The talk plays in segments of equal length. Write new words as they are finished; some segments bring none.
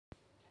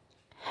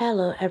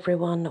Hello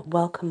everyone,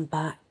 welcome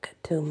back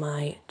to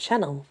my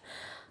channel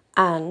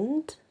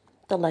and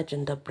the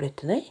legend of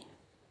Brittany,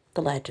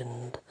 the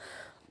legend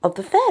of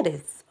the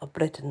fairies of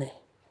Brittany,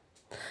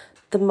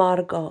 the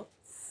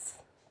Margots.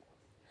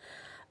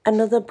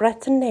 Another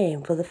Breton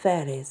name for the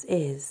fairies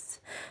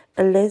is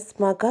Les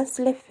Margots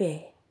les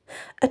Fées,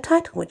 a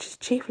title which is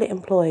chiefly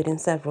employed in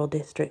several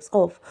districts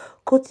of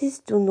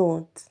Côtes du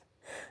Nord,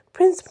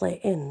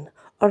 principally in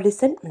or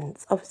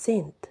descendants of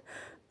Saint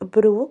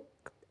Brieuc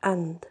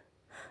and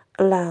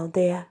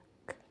Laudeac,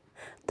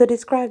 to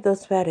describe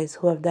those fairies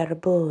who have their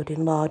abode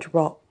in large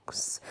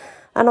rocks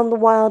and on the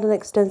wild and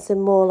extensive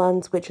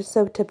moorlands which are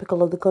so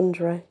typical of the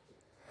country.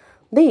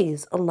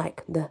 These,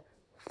 unlike the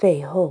Fae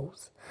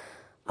holes,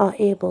 are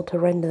able to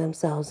render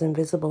themselves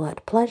invisible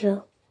at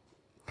pleasure.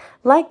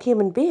 Like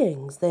human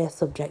beings, they are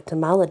subject to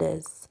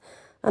maladies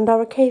and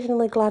are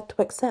occasionally glad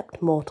to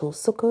accept mortal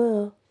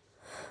succour.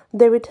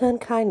 They return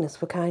kindness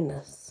for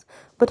kindness,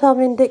 but are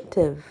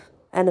vindictive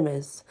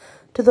enemies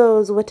to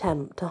those who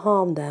attempt to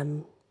harm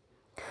them.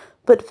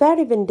 But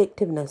fairy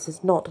vindictiveness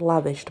is not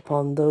lavished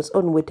upon those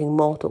unwitting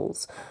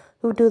mortals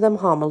who do them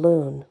harm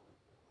alone.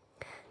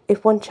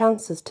 If one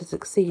chances to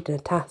succeed in a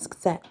task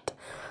set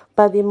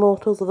by the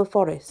immortals of the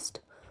forest,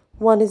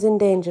 one is in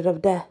danger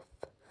of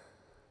death,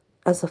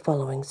 as the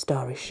following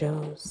story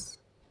shows.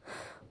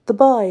 The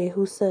boy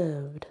who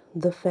served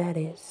the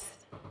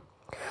fairies.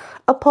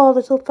 A poor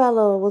little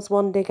fellow was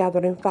one day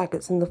gathering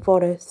faggots in the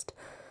forest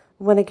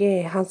when a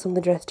gay, handsomely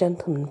dressed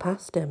gentleman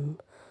passed him.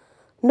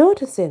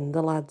 Noticing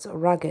the lad's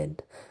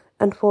ragged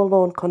and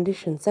forlorn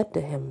condition, said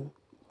to him,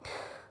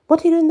 "What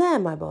are you doing there,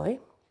 my boy?"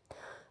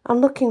 "I'm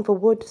looking for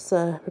wood,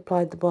 sir,"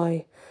 replied the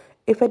boy.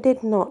 "If I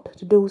did not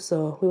do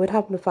so, we would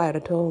have no fire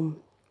at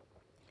home."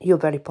 "You're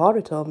very poor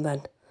at home,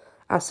 then?"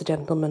 asked the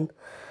gentleman.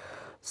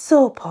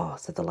 "So poor,"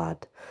 said the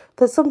lad,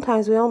 "that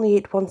sometimes we only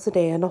eat once a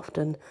day and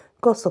often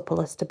go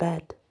supperless to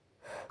bed."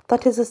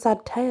 "That is a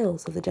sad tale,"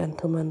 said the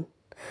gentleman.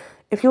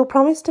 "If you will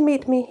promise to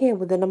meet me here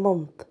within a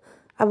month,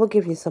 I will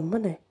give you some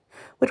money,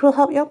 which will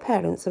help your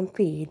parents and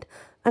feed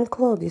and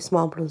clothe your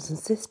small brothers and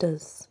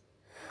sisters."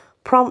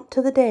 Prompt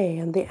to the day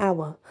and the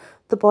hour,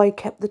 the boy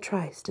kept the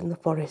tryst in the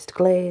forest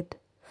glade,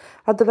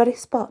 at the very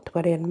spot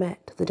where he had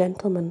met the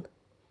gentleman.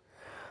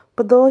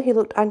 But though he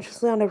looked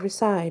anxiously on every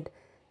side,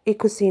 he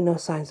could see no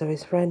signs of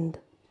his friend.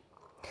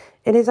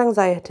 In his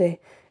anxiety,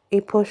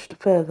 he pushed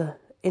further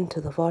into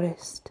the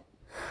forest,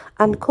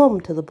 and come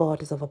to the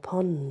borders of a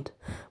pond,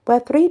 where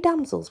 3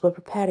 damsels were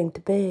preparing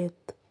to bathe.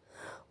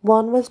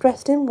 One was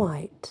dressed in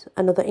white,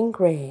 another in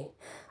grey,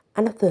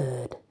 and a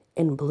third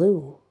in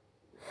blue.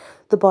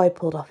 The boy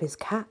pulled off his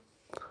cap,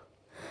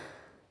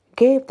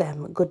 gave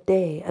them good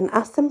day, and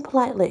asked them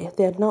politely if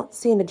they had not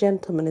seen a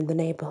gentleman in the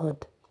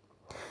neighbourhood.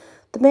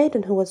 The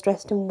maiden who was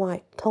dressed in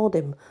white told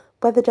him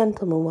where the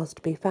gentleman was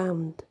to be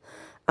found,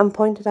 and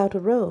pointed out a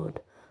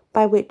road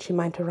by which he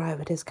might arrive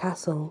at his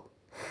castle.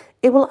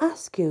 "He will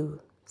ask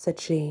you," said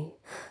she,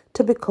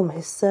 "to become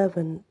his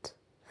servant,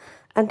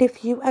 and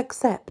if you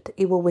accept,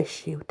 he will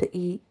wish you to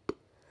eat.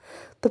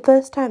 The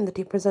first time that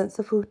he presents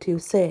the food to you,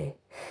 say,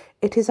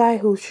 'It is I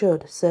who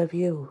should serve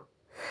you.'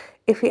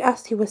 If he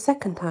asks you a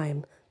second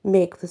time,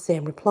 make the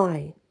same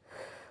reply.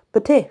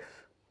 But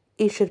if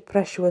he should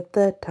press you a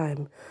third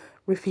time,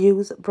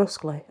 refuse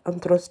brusquely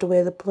and thrust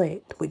away the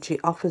plate which he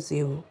offers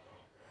you."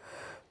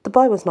 The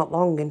boy was not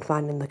long in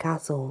finding the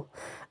castle,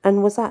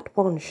 and was at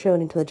once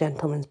shown into the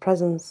gentleman's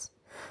presence.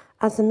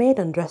 As the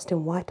maiden dressed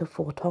in white had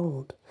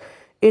foretold,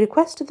 he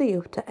requested the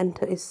youth to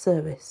enter his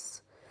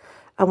service,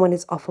 and when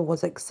his offer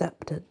was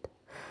accepted,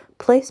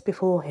 placed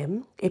before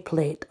him a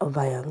plate of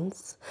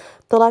viands.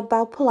 The lad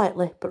bowed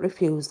politely, but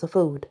refused the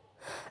food.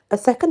 A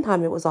second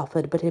time it was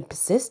offered, but he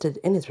persisted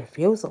in his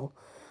refusal,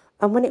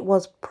 and when it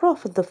was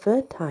proffered the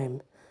third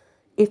time,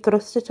 he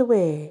thrust it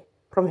away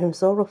from him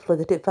so roughly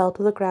that it fell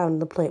to the ground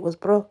and the plate was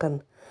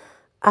broken.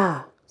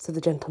 "Ah," said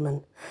the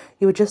gentleman,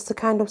 "you are just the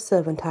kind of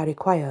servant I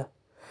require.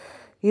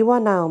 You are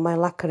now my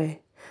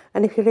lackey,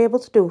 and if you are able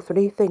to do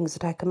 3 things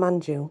that I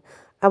command you,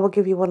 I will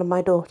give you one of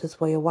my daughters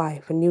for your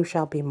wife, and you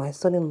shall be my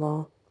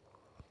son-in-law."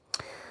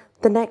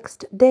 The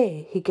next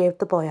day he gave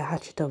the boy a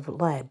hatchet of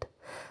lead,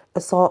 a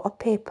saw of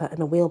paper,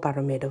 and a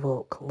wheelbarrow made of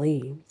oak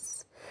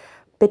leaves,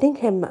 bidding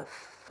him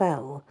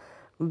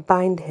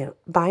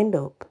bind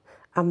up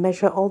and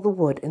measure all the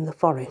wood in the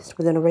forest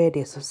within a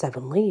radius of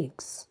 7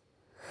 leagues.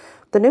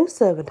 The new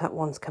servant at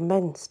once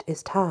commenced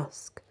his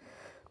task,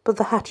 but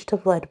the hatchet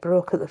of lead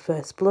broke at the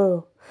first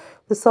blow,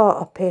 the saw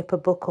of paper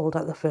buckled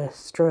at the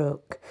first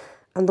stroke,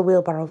 and the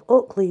wheelbarrow of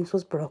oak leaves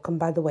was broken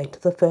by the weight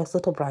of the first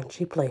little branch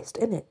he placed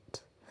in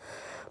it.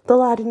 The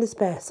lad in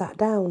despair sat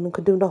down and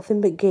could do nothing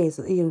but gaze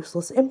at the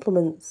useless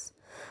implements.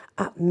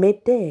 At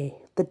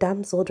midday, the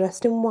damsel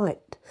dressed in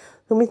white,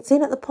 whom he had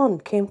seen at the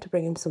pond, came to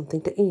bring him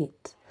something to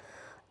eat.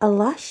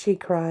 "Alas," she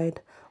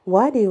cried,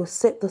 "why do you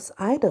sit thus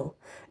idle?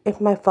 If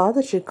my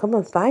father should come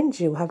and find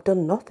you have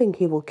done nothing,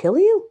 he will kill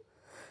you."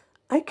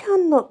 "I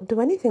cannot do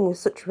anything with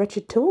such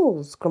wretched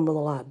tools," grumbled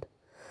the lad.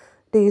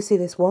 "Do you see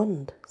this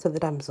wand?" said the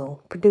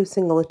damsel,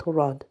 producing a little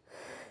rod.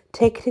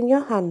 "Take it in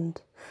your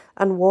hand,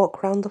 and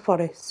walk round the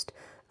forest,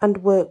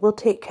 and work will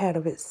take care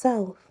of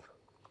itself.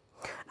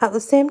 At the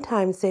same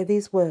time say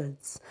these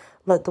words,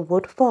 let the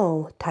wood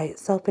fall, tie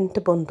itself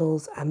into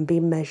bundles, and be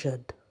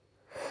measured.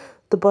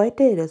 The boy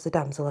did as the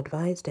damsel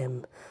advised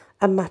him,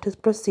 and matters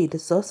proceeded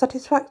so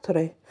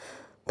satisfactorily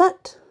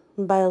that,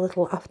 by a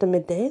little after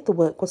midday, the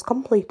work was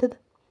completed.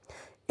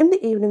 In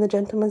the evening the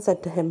gentleman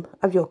said to him,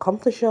 have you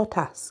accomplished your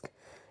task?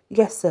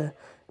 Yes, sir.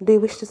 Do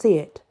you wish to see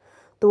it?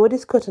 The wood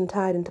is cut and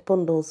tied into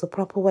bundles the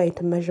proper way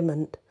to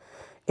measurement.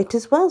 It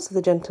is well, said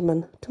the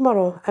gentleman.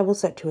 Tomorrow I will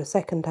set you a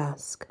second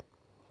task.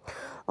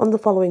 On the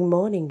following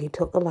morning he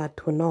took the lad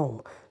to a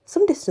knoll,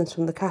 some distance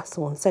from the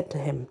castle, and said to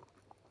him,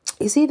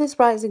 you see this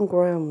rising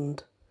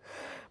ground?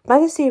 By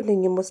this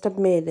evening you must have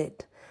made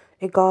it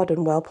a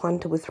garden well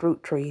planted with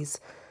fruit trees,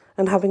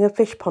 and having a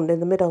fish pond in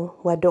the middle,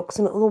 where ducks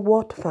and other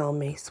waterfowl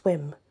may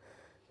swim.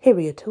 Here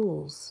are your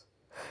tools.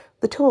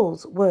 The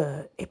tools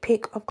were a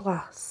pick of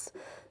glass,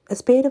 a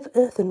spade of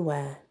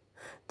earthenware.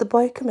 The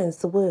boy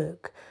commenced the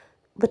work,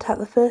 but at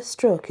the first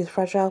stroke his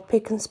fragile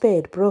pick and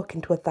spade broke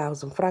into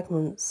 1,000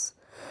 fragments.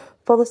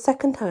 For the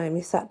second time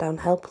he sat down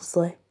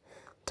helplessly.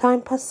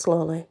 Time passed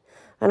slowly,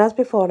 and as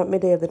before at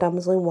midday the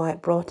damsel in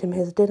white brought him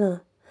his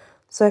dinner.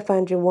 So I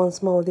find you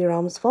once more with your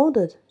arms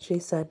folded, she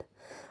said.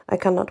 I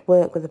cannot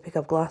work with a pick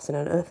of glass and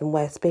an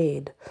earthenware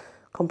spade,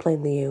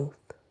 complained the youth.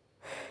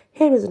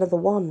 Here is another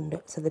wand,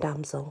 said the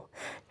damsel.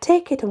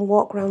 Take it and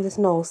walk round this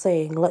knoll,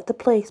 saying, let the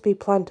place be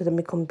planted and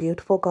become a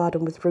beautiful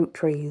garden with fruit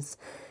trees,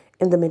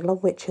 in the middle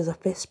of which is a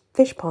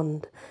fish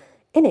pond.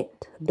 In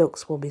it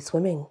ducks will be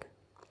swimming.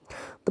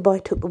 The boy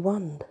took the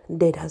wand,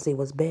 did as he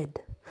was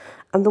bid,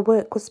 and the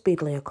work was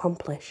speedily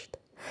accomplished.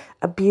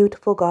 A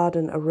beautiful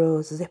garden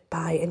arose as if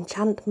by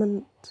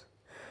enchantment,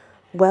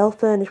 well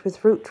furnished with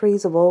fruit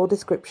trees of all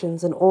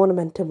descriptions and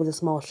ornamented with a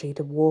small sheet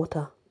of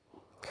water.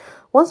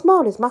 Once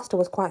more his master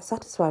was quite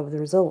satisfied with the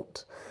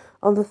result.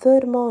 On the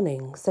third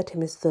morning set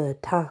him his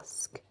third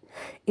task.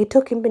 He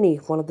took him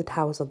beneath one of the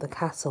towers of the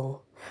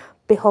castle.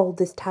 Behold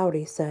this tower,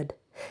 he said.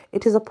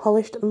 It is a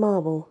polished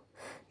marble.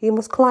 You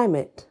must climb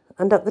it,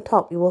 and at the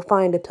top you will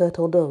find a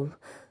turtle dove,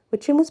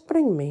 which you must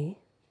bring me.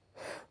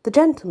 The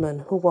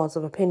gentleman, who was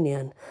of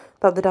opinion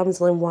that the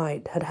damsel in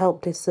white had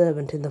helped his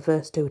servant in the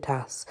first two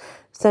tasks,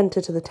 sent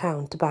her to the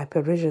town to buy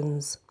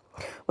provisions.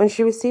 When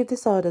she received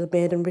this order, the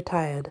maiden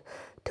retired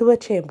to her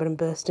chamber and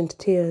burst into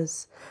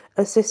tears.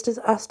 Her sisters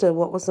asked her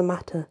what was the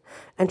matter,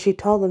 and she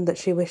told them that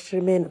she wished to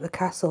remain at the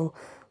castle,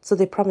 so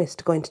they promised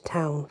to go into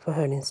town for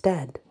her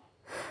instead.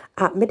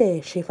 At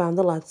midday she found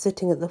the lad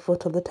sitting at the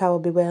foot of the tower,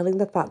 bewailing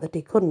the fact that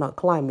he could not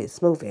climb its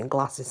smooth and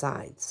glassy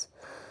sides.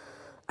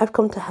 I've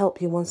come to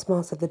help you once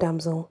more, said the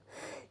damsel.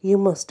 You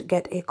must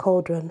get a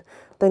cauldron,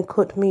 then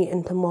cut me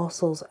into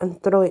morsels and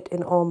throw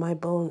in all my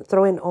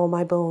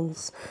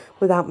bones,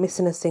 without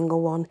missing a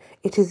single one.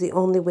 It is the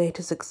only way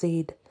to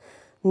succeed.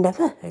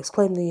 Never,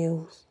 exclaimed the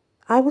youth.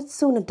 I would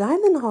sooner die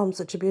than harm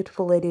such a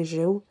beautiful lady as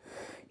you.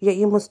 Yet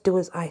you must do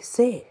as I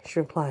say, she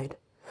replied.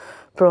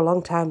 For a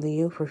long time the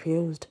youth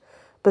refused,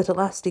 but at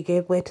last he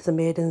gave way to the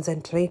maiden's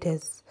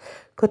entreaties,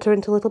 cut her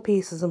into little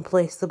pieces and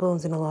placed the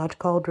bones in a large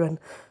cauldron,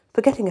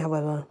 forgetting,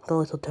 however, the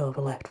little toe of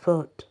her left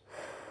foot.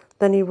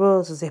 Then he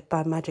rose as if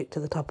by magic to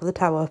the top of the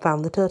tower,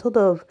 found the turtle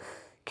dove,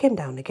 came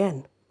down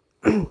again.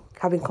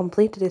 Having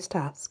completed his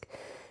task,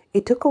 he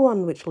took a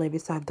wand which lay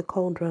beside the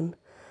cauldron,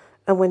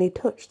 and when he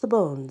touched the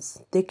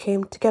bones, they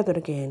came together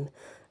again,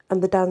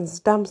 and the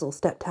damsel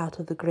stepped out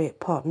of the great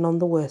pot, none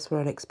the worse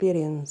for her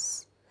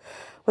experience.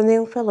 When the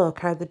young fellow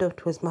carried the dove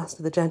to his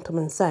master, the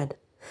gentleman said,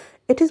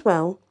 It is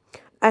well.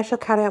 I shall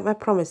carry out my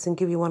promise and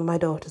give you one of my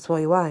daughters for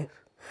your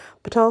wife.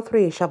 But all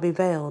three shall be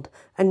veiled,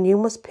 and you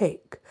must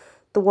pick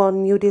the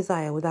one you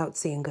desire without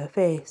seeing her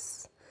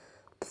face.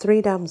 The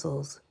three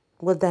damsels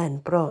were then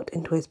brought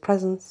into his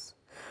presence,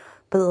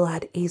 but the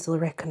lad easily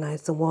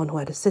recognised the one who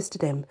had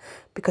assisted him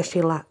because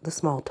she lacked the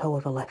small toe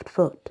of her left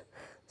foot.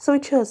 So he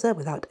chose her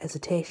without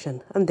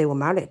hesitation, and they were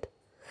married.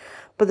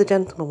 But the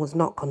gentleman was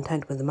not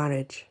content with the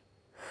marriage.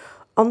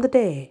 On the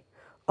day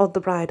of the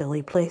bridal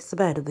he placed the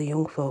bed of the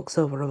young folks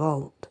over a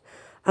vault,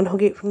 and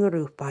hung it from the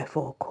roof by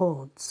 4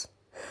 cords.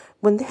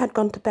 When they had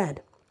gone to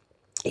bed,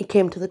 he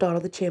came to the door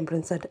of the chamber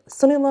and said,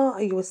 Son-in-law,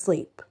 are you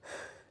asleep?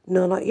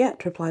 No, not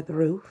yet, replied the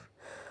roof.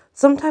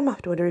 Some time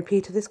afterward he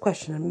repeated this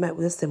question and met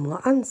with a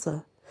similar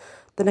answer.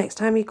 The next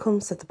time he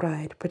comes, said the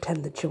bride,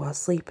 pretend that you are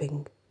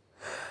sleeping.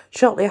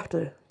 Shortly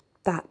after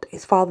that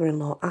his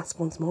father-in-law asked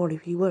once more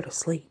if he were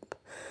asleep,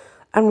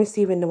 and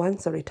receiving no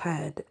answer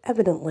retired,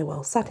 evidently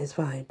well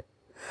satisfied.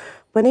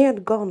 When he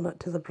had gone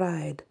to the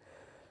bride,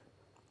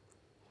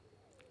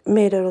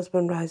 made her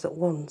husband rise at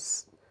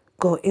once.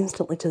 Go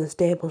instantly to the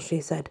stable,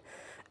 she said,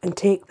 and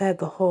take there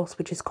the horse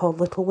which is called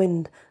Little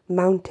Wind,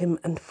 mount him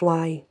and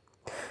fly.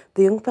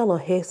 The young fellow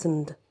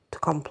hastened to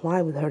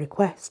comply with her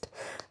request,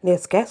 and he had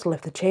scarcely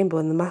left the chamber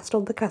when the master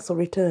of the castle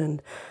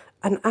returned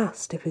and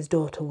asked if his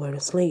daughter were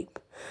asleep.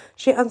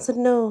 She answered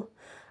no,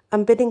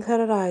 and bidding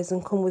her arise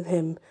and come with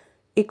him,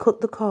 he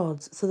cut the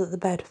cords so that the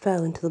bed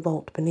fell into the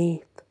vault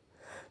beneath.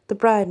 The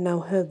bride now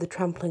heard the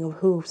trampling of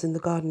hoofs in the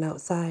garden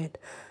outside,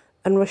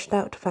 and rushed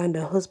out to find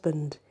her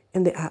husband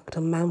in the act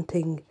of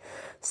mounting.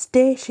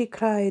 "Stay," she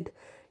cried.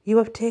 "You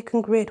have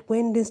taken great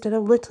wind instead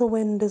of little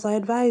wind, as I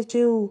advised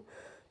you.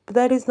 But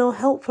there is no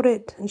help for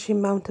it," and she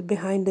mounted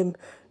behind him.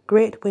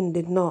 Great Wind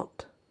did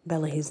not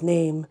belly his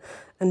name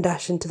and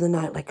dash into the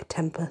night like a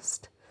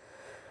tempest.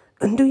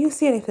 "And do you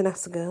see anything?"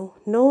 asked the girl.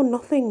 "No,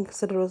 nothing,"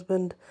 said her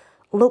husband.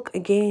 "Look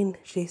again,"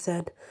 she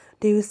said.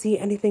 "Do you see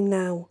anything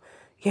now?"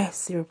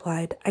 "Yes," he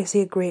replied. "I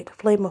see a great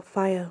flame of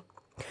fire."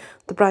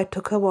 The bride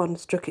took her wand,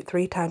 struck it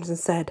 3 times, and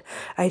said,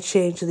 "I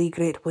change thee,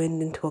 great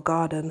wind, into a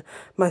garden,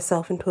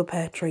 myself into a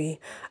pear tree,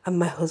 and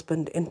my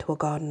husband into a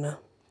gardener."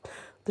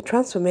 The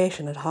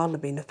transformation had hardly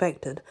been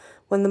effected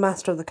when the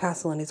master of the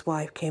castle and his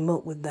wife came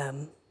up with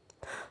them.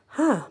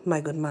 "Ha,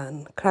 my good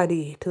man," cried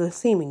he to the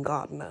seeming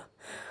gardener,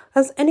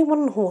 "has anyone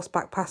on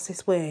horseback passed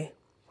this way?"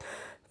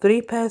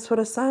 "3 pairs for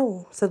a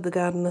sow," said the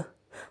gardener.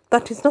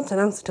 "That is not an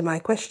answer to my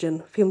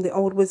question," fumed the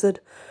old wizard,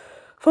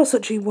 for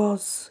such he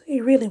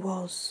really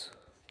was.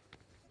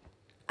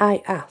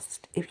 "I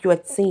asked if you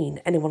had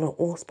seen anyone on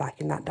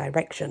horseback in that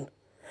direction."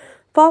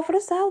 "Fall for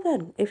a sow,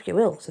 then, if you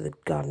will," said the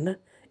gardener.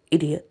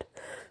 "Idiot,"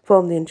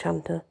 foamed the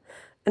enchanter,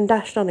 and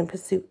dashed on in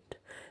pursuit.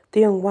 The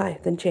young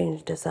wife then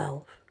changed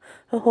herself,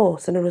 her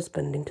horse and her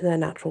husband into their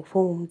natural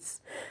forms,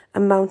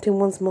 and mounting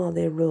once more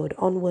they rode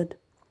onward.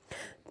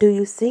 "Do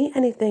you see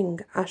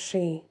anything?" asked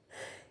she.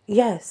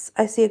 "Yes,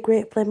 I see a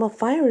great flame of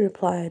fire," he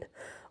replied.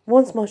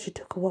 Once more she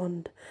took a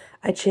wand.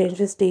 "I changed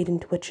the steed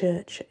into a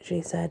church,"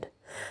 she said,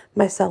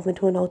 "myself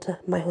into an altar,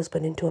 my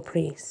husband into a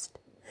priest."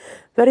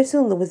 Very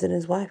soon the wizard and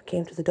his wife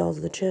came to the doors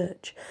of the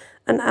church,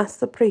 and asked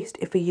the priest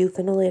if a youth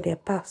and a lady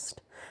had passed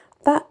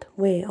that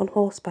way on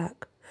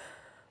horseback.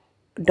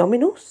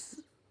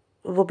 "Dominus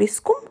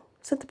vobiscum,"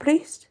 said the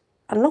priest,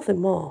 and nothing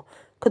more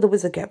could the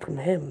wizard get from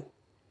him.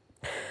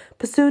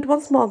 Pursued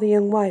once more, the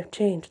young wife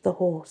changed the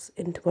horse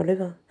into a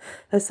river,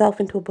 herself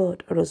into a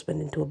boat, her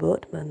husband into a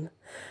boatman.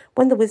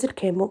 When the wizard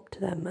came up to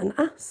them and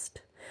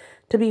asked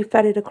to be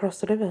ferried across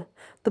the river,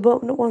 the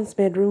boatman at once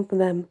made room for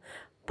them,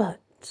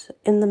 but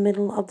in the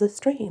middle of the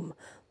stream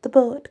the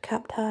boat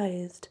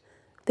capsized.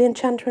 The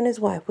enchanter and his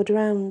wife were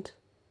drowned.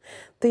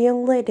 The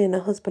young lady and her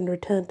husband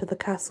returned to the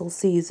castle,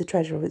 seized the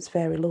treasure of its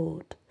fairy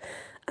lord,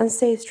 and,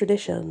 says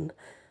tradition,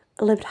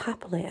 lived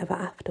happily ever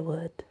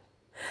afterward.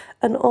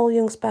 And all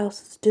young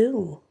spouses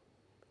do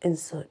in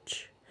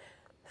such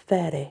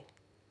fairy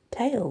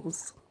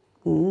tales.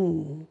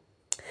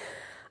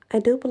 I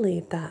do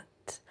believe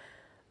that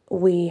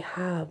we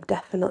have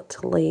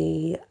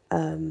definitely,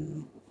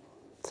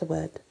 what's the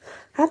word,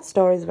 had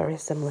stories very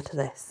similar to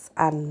this,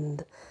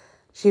 and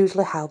it's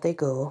usually how they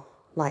go,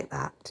 like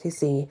that. You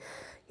see,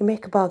 you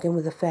make a bargain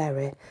with a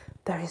fairy,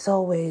 there is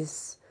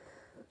always,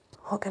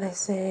 what can I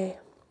say,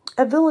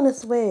 a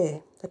villainous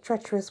way, a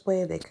treacherous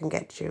way they can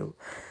get you,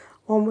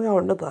 one way or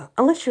another,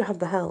 unless you have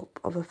the help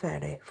of a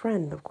fairy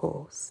friend, of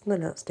course.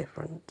 Then that's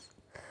different.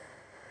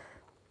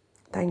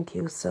 Thank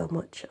you so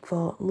much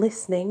for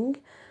listening.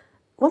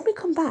 When we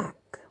come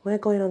back, we're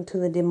going on to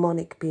the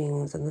demonic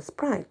beings and the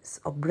sprites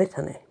of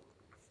Brittany.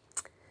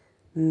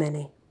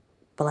 Many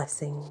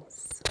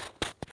blessings.